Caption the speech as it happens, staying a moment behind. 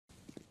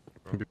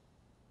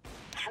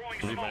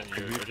Really, man,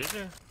 you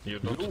really? You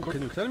don't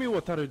Can you tell me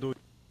what are you doing?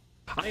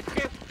 I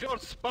have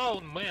first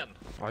spawn, man!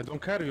 I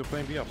don't care, you're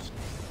playing B-ups.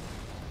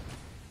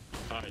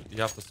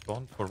 You have to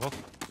spawn for what?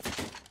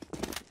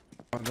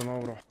 I don't know,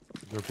 bro.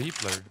 You're B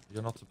player.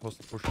 You're not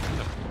supposed to push B.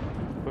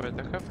 Wait,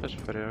 I have flash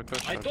for you.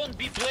 I don't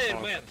be player,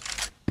 man!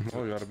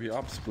 No, you are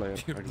B-ups player.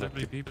 You're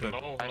Exactly. B player.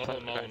 No, I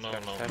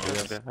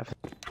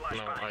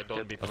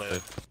don't be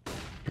player.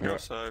 Go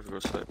safe, go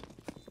safe.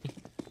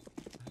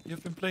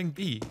 You've been playing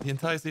B the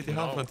entire city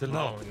half until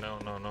now.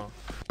 No.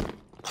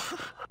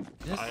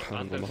 Yes. I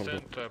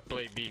understand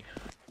play B.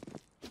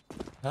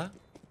 Huh?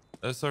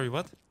 Sorry,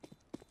 what?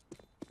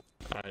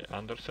 I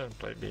understand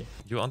play B.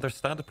 You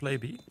understand to play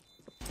B?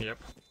 Yep.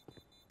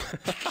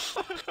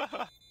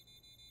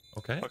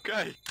 Okay.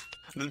 Okay,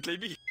 then play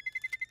B.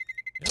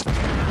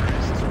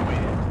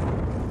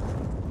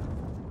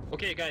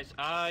 Okay, guys,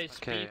 I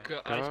speak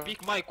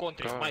my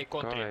country, my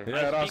country. Yeah,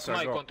 I Russia, speak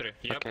my go. country.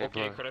 Yep, Okay,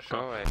 окей, go. хорошо. Go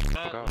away,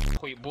 Я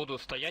хуй буду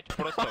стоять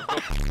просто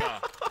да.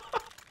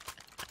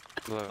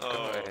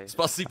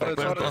 Спасибо,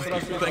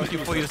 thank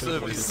you for your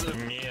service.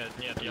 Нет,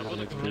 я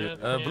буду...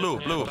 Blue.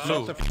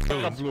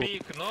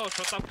 Speak, no,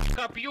 что там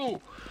копью?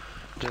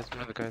 Just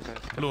move, guys.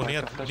 Blue,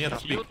 нет,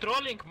 speak. You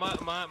trolling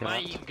my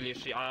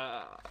English.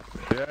 Yeah,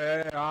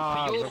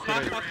 You okay.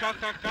 ha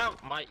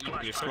my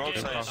English. Okay,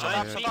 Shut I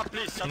up, speak...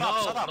 please, shut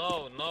up.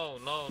 No,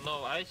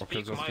 I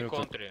speak just my mute it.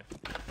 country.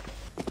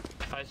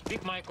 I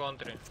speak my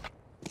country.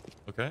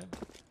 Okay.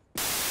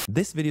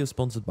 This video is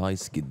sponsored by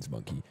Skins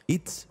Monkey.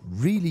 It's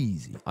really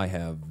easy. I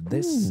have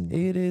this,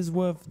 it is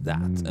worth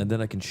that, and then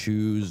I can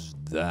choose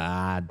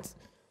that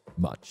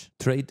much.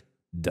 Trade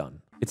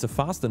done. It's a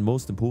fast and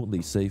most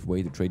importantly safe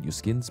way to trade your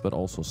skins, but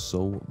also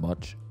so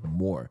much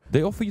more.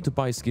 They offer you to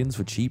buy skins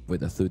for cheap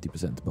with a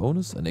 30%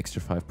 bonus, an extra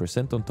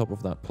 5% on top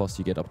of that, plus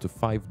you get up to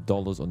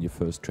 $5 on your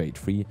first trade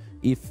free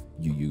if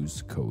you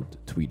use code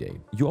Mrtweeday.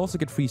 You also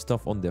get free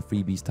stuff on their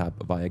freebies tab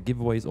via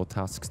giveaways or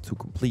tasks to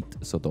complete,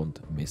 so don't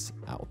miss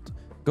out.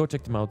 Go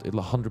check them out,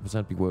 it'll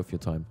 100% be worth your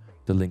time.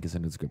 The link is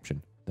in the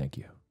description. Thank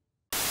you.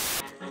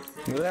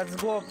 Let's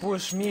go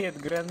push mid,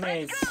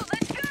 grenades.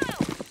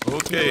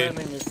 Okay.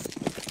 Enemies.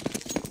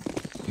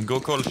 Go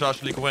call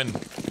Shashlik when.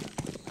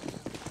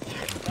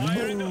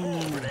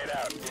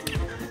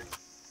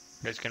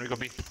 Guys, can we go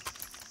B?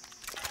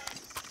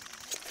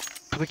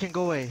 We can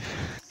go away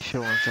if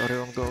you want, or you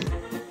want to go.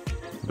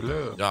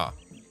 Blue, Yeah.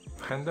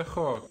 hand the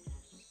hawk.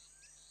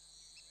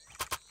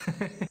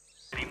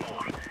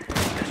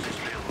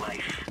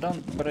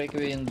 Don't break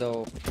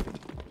window.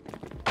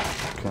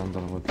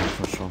 Candle would be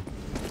for sure.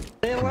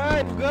 Stay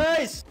alive,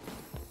 guys!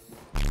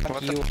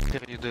 What the f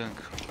are you doing?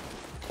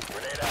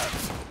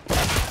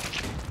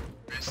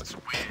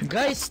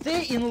 Guys,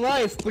 stay in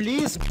life,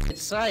 please.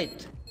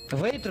 Side.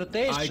 Wait,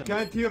 rotation. I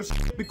can't hear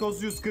shit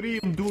because you scream,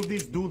 do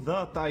this, do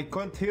that. I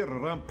can't hear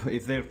ramp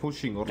if they're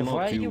pushing or not.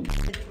 Why you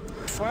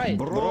fight,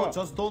 bro?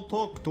 Just don't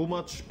talk too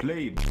much.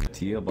 Play.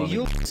 Yeah, buddy.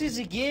 You see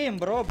the game,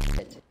 bro.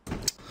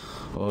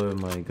 Oh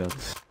my god.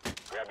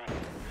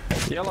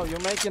 Yellow, you're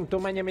making too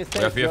many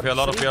mistakes. We have a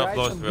lot of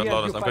uploads. I'm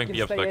going to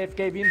to stay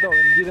AFK window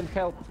and didn't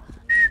help.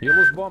 You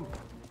lose bomb.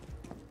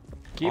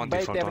 Keep On bait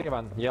default,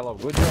 everyone. Yellow,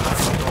 good job.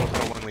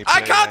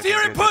 I can't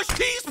hear him push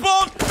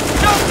T-spawn! Shut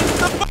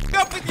the fuck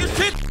up with your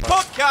shit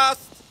podcast!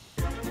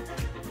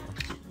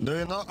 Do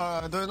you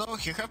know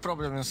he have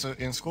problems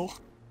in school?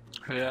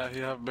 Yeah, he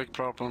have big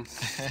problem.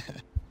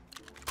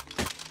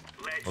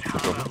 What's the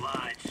problem?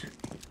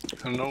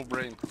 No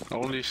brain,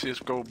 only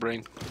CSGO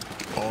brain.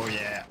 Oh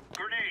yeah.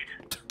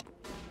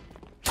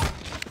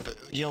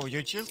 Yo,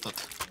 you tilted?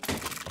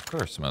 Of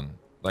course, man.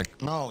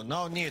 Like, No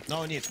need,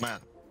 man.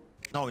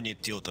 No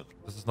need tilted.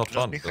 this is not Just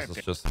fun. be This happy.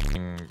 is just...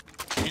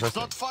 It's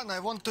not fun, I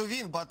want to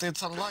win, but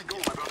it's unlucky.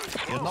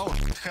 You know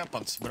it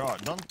happens, bro.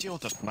 Don't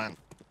tilt it, man.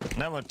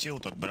 Never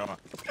tilt it, bro.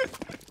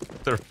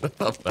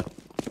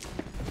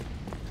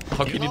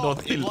 How can you know, not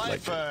in tilt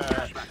like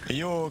life,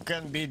 you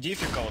can be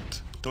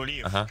difficult to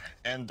live,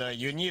 and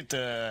you need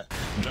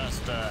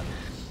just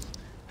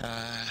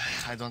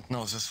I don't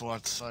know this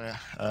word. Sorry.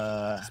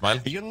 Smile?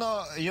 You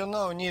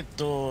know, need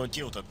to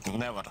tilt it.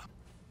 Never.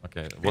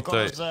 Okay, what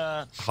Because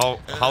how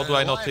do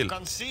I not tilt?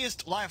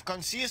 Life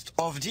consists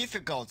of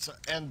difficulties,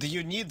 and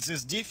you need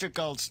these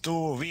difficulties to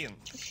win.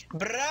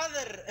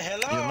 Brother,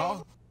 hello. You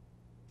know,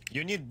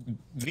 you need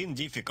win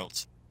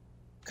difficulties.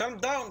 Calm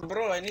down,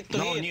 bro. I need to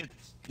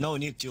No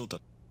need tilted.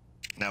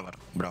 Never,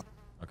 bro.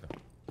 Okay.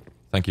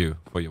 Thank you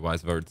for your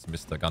wise words,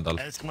 Mr. Gandalf.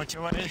 It's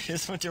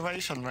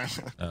motivation, man.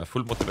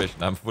 Full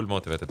motivation. I'm full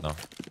motivated now.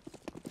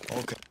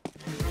 Okay.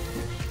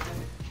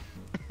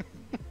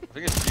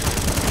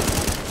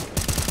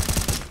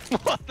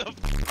 What the f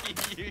are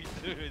you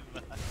doing,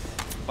 man?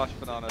 Flash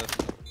bananas.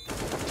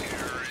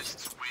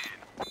 Terrorists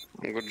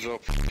win. Good job,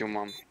 you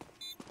mom.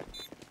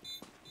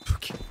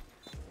 Okay.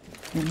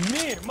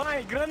 Me,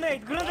 my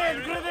grenade.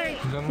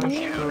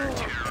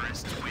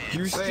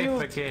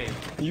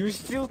 You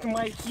stealed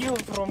my kill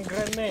from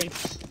grenade.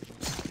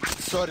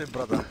 Sorry,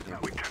 brother.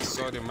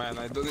 Sorry, man.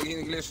 I do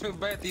English.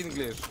 Bad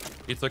English.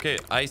 It's okay.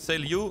 I sell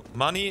you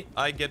money,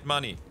 I get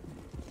money.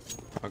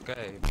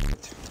 Okay.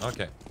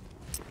 Okay.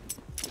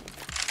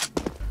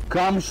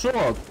 Come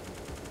shot.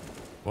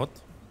 What?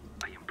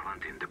 I am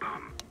planting the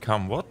bomb.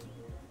 Come what?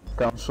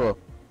 Come shot.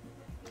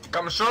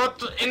 Come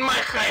shot in my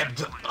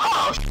head.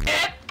 Oh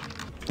shit!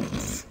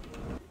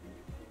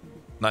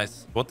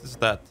 Nice. What is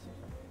that?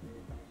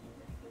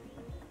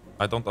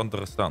 I don't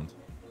understand.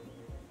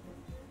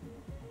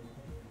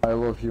 I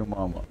love you,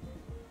 mama.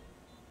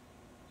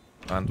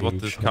 And what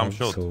is come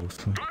shot?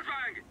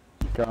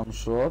 Come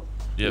shot.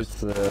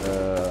 Yes. It's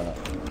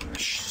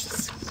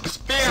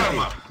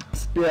Sperma.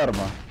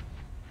 sperma.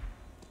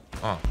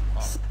 Oh.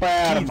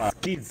 Sperma.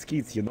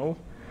 Kids, you know?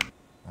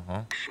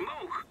 Uh-huh.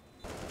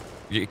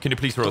 Can you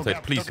please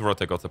rotate? Please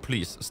rotate, Gotta.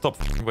 Please. Stop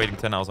waiting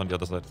 10 hours on the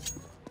other side.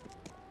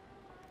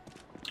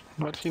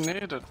 But he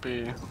needed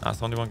B.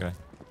 That's only one guy.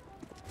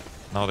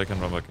 Now they can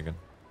run back again.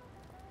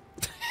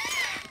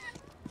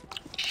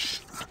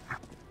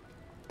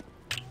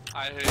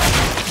 I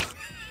hate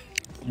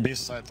B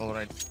side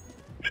already.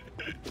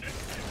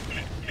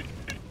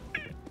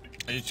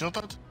 Are you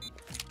tilted?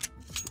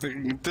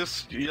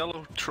 This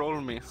yellow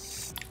troll me.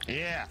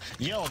 Yeah.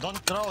 Yo,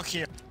 don't troll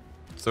here.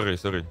 Sorry.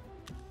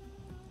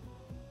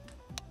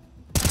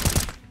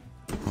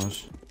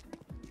 Nice.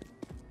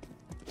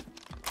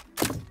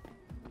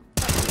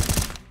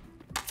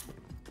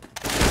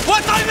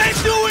 What are they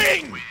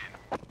doing?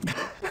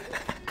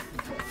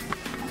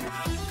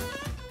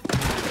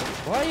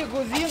 Why you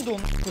go window?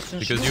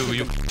 Because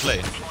you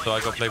play. So I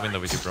go play window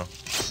with you, bro.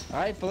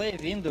 I play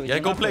window. Yeah,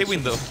 go play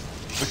window.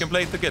 We can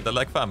play together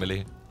like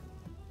family.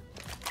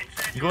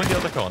 Go in the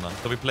other corner.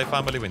 So we play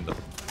family window.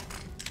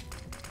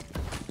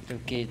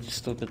 Okay,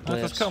 stupid No,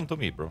 players. just come to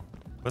me, bro.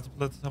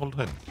 Let's hold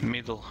head.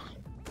 middle.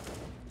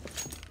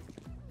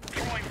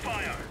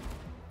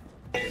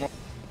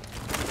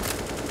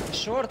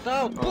 Short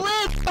out.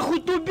 Play,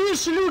 нахуй, туби,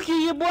 шлюхи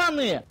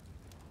ебаные!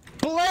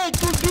 Play,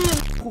 туби,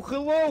 нахуй,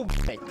 hello,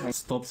 блядь!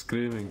 Stop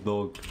screaming,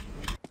 dog.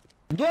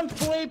 Don't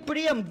play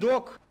prem,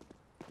 dog!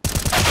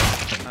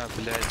 А,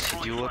 блядь,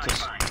 идиоты.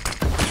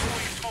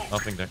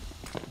 Nothing there.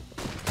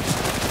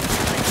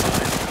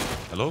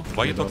 Hello?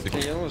 Why you toxic?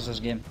 Okay, you lose this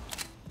game.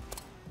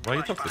 Why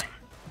you toxic?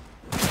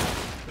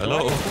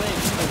 Hello?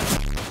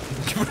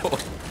 Bro.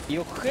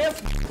 You have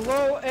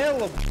low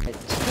elo, блядь.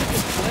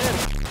 Stupid player.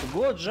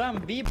 Go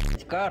jump B,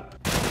 блядь, car.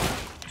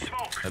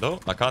 Hello?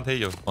 I can't hear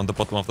you. On the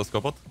bottom of the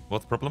scoreboard.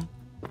 What's the problem?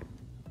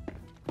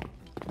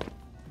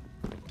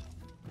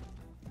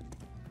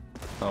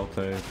 Out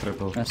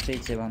triple. На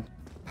стрите, Иван.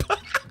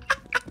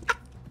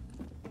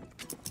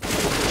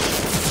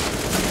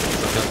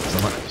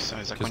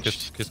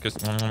 Kiss.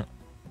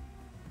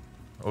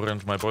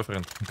 Orange, my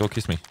boyfriend. Go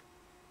kiss me.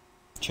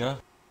 Че?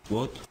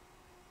 What?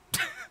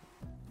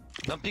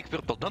 Don't pick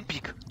purple, don't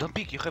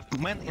pick, you have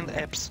men in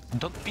apps.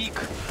 Don't pick.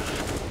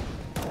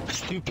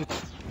 Stupid.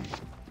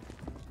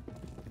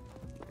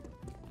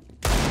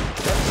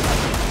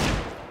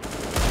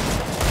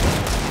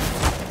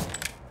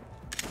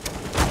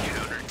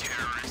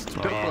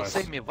 Purple,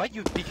 say me, why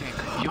you picking?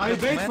 You I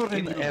have wait man for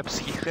him. in apps,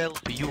 he help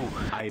you.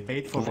 I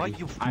wait for Why him.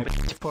 you I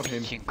wait for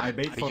him. picking? I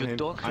wait for You him.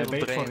 don't I have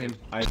wait for brain. him.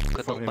 I wait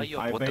for him. Долбоёб,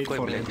 I вот wait такой,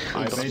 for him. блядь. I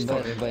wait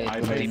for him. I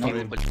wait for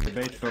him. I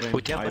wait for him. У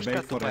тебя I башка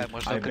wait for тупая, him.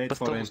 можно I как wait по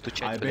for столу him.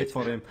 стучать, I wait блядь.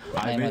 for him.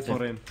 I wait for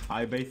him.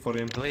 I wait for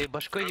him. Твоей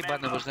башкой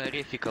ебаной можно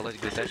рефи колоть,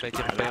 говорит, опять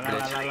РП,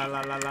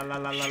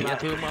 блядь. Я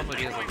твою маму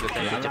резал,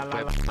 говорит, опять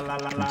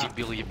РП.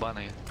 Дебил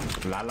ебаный.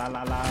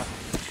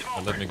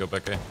 Let me go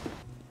back, eh?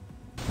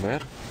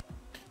 Where?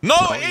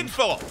 No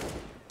info!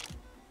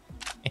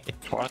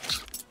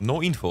 What?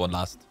 No info on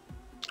last.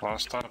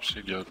 Last taps,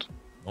 idiot.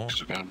 No.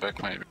 Should get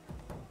back maybe.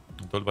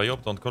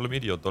 Dolbajob, don't call him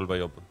idiot,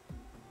 Dolbajob.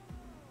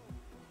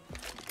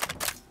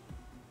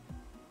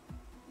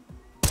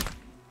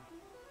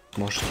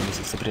 Можете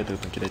не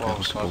запретывать накидать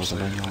нахуй какого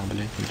задания,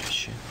 блядь,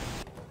 вообще.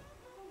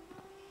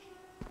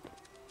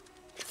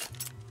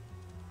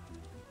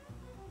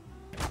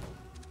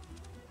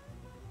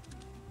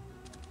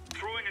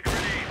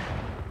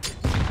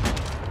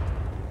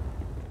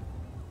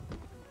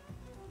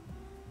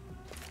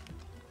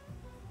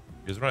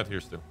 He's right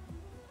here still.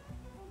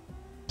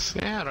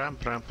 Yeah,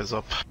 ramp is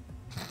up.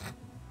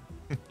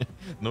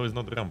 No, he's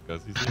not ramp,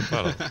 guys. He's in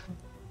palace.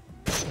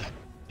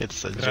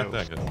 It's a Right joke.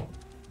 there, guys.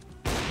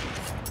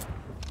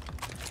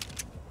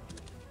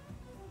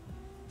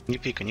 Не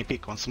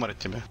пика, он смотрит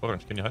тебя.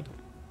 Orange, can you hide?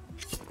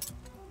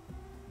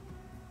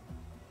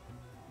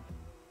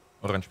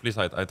 Orange, please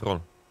hide. I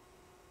troll.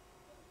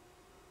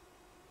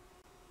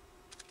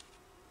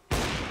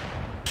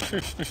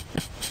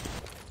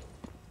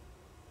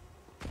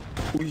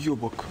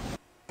 Уёбок.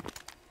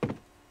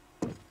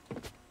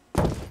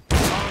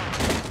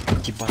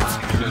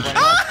 Ебанат.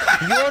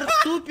 You're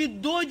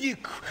stupid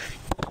dodик!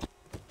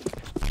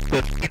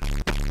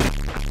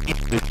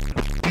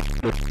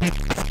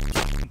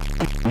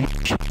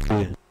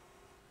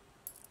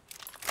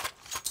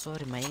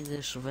 Sorry, my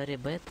English very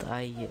bad.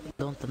 I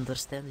don't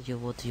understand you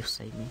what you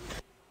say me.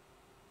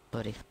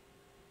 Sorry.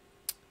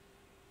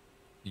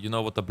 You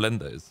know what a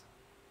blender is?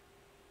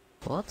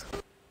 What?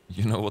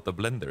 You know what a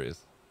blender is?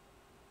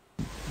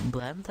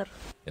 Blender?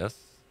 Yes?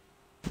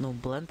 No,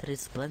 Blender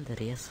is Blender,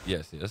 yes.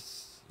 Yes,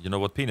 yes. You know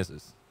what penis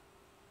is?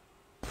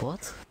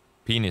 What?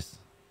 Penis.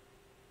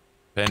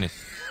 Penis.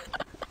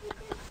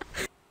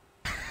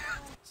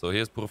 So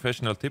here's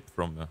professional tip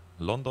from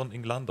London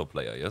Inglando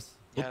player, yes?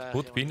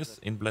 Put penis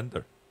in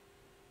Blender.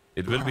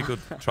 It will be good.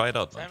 Try it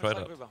out, man. Try it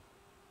out.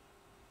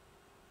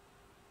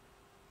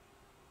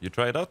 You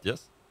try it out,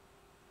 yes?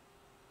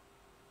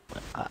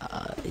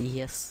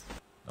 Yes.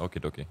 Okay,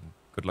 okay.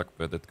 Good luck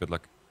with it. Good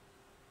luck.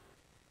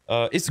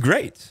 It's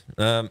great.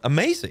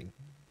 Amazing.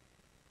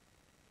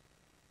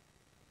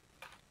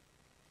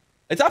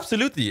 It's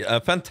absolutely a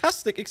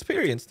fantastic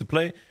experience to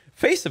play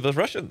FACEIT with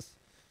Russians.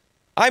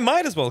 I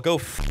might as well go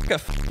fuck a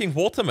fucking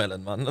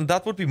watermelon, man, and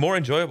that would be more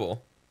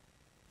enjoyable.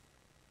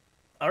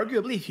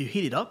 Arguably, if you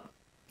heat it up,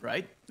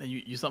 right, and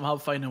you somehow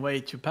find a way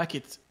to pack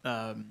it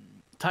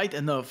tight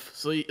enough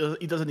so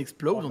it doesn't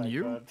explode on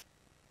you, God.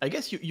 I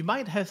guess you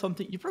might have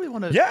something. You probably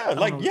want to. Yeah,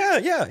 like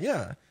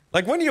yeah.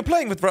 Like when you're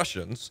playing with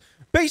Russians,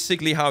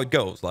 basically how it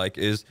goes, like,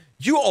 is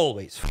you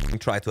always fucking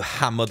try to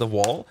hammer the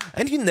wall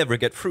and you never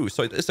get through.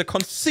 So it's a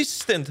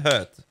consistent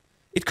hurt.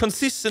 It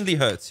consistently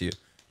hurts you,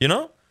 you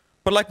know?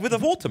 But like with a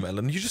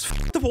watermelon, you just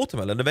fuck the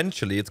watermelon.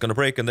 Eventually it's gonna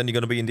break and then you're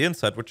gonna be in the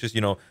inside, which is, you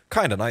know,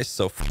 kind of nice.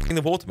 So fucking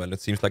the watermelon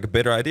seems like a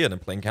better idea than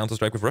playing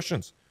Counter-Strike with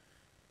Russians.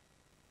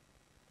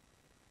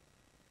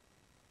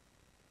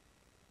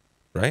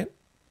 Right?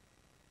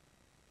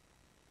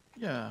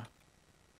 Yeah.